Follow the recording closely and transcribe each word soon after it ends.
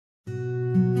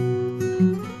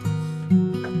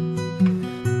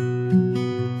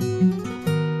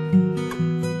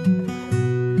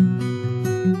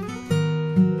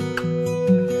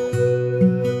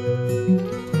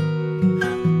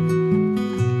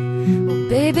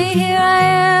Baby, here I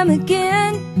am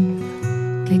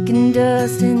again, kicking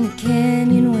dust in the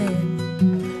canyon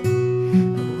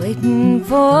wind, waiting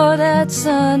for that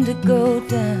sun to go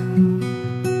down.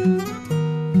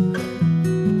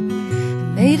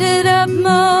 Made it up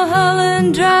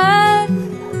Mulholland Drive,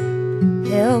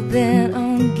 hell-bent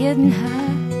on getting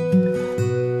high,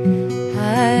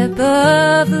 high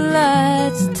above the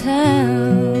lights of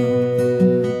town.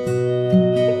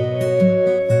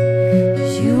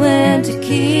 You and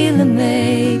tequila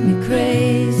make me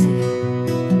crazy.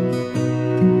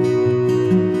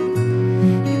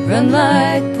 You run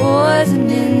like poison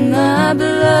in my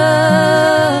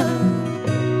blood.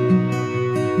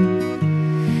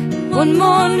 One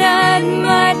more night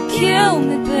might kill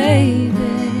me, baby.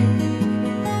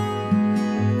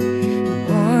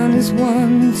 One is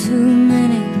one too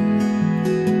many.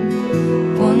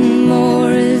 One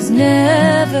more is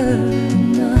never enough.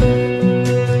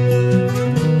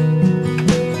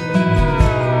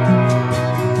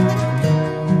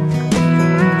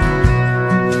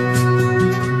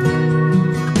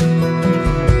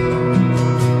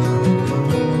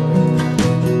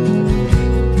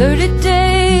 30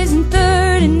 days and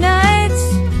 30 nights,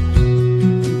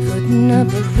 putting up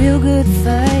a real good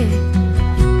fight.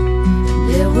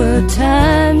 There were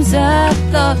times I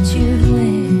thought you'd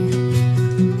win.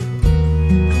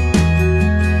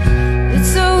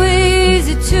 It's so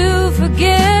easy to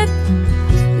forget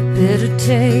the bitter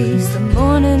taste the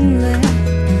morning left.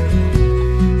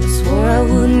 I swore I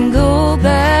wouldn't go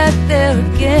back there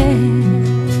again.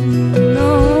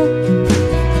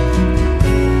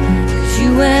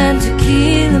 And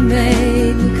tequila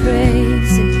made me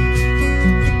crazy.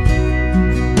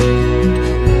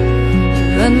 You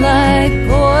run like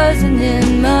poison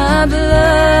in my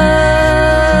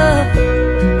blood.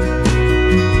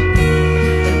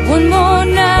 And one more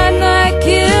night might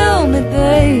kill me,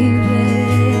 baby.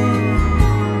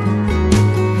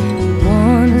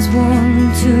 One is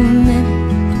one too many.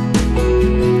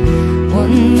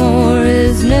 One more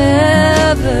is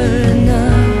never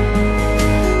enough.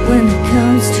 When it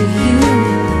comes to you,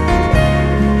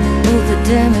 oh, the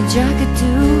damage I could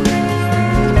do.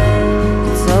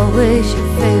 It's always your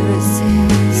favorite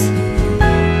sins.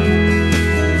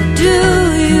 Do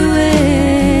you win?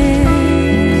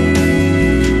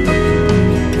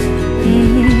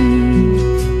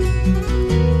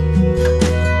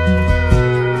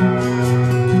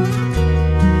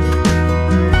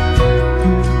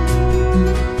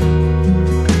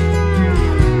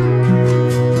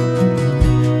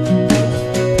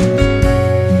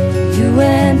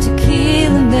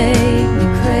 Tequila made me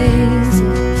crazy.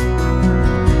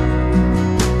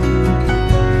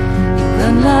 You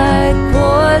run like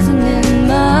poison in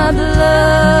my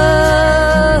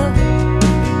blood.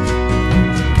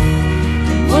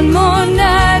 One more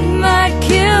night might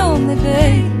kill me,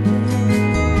 baby.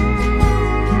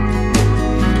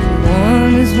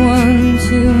 One is one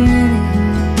too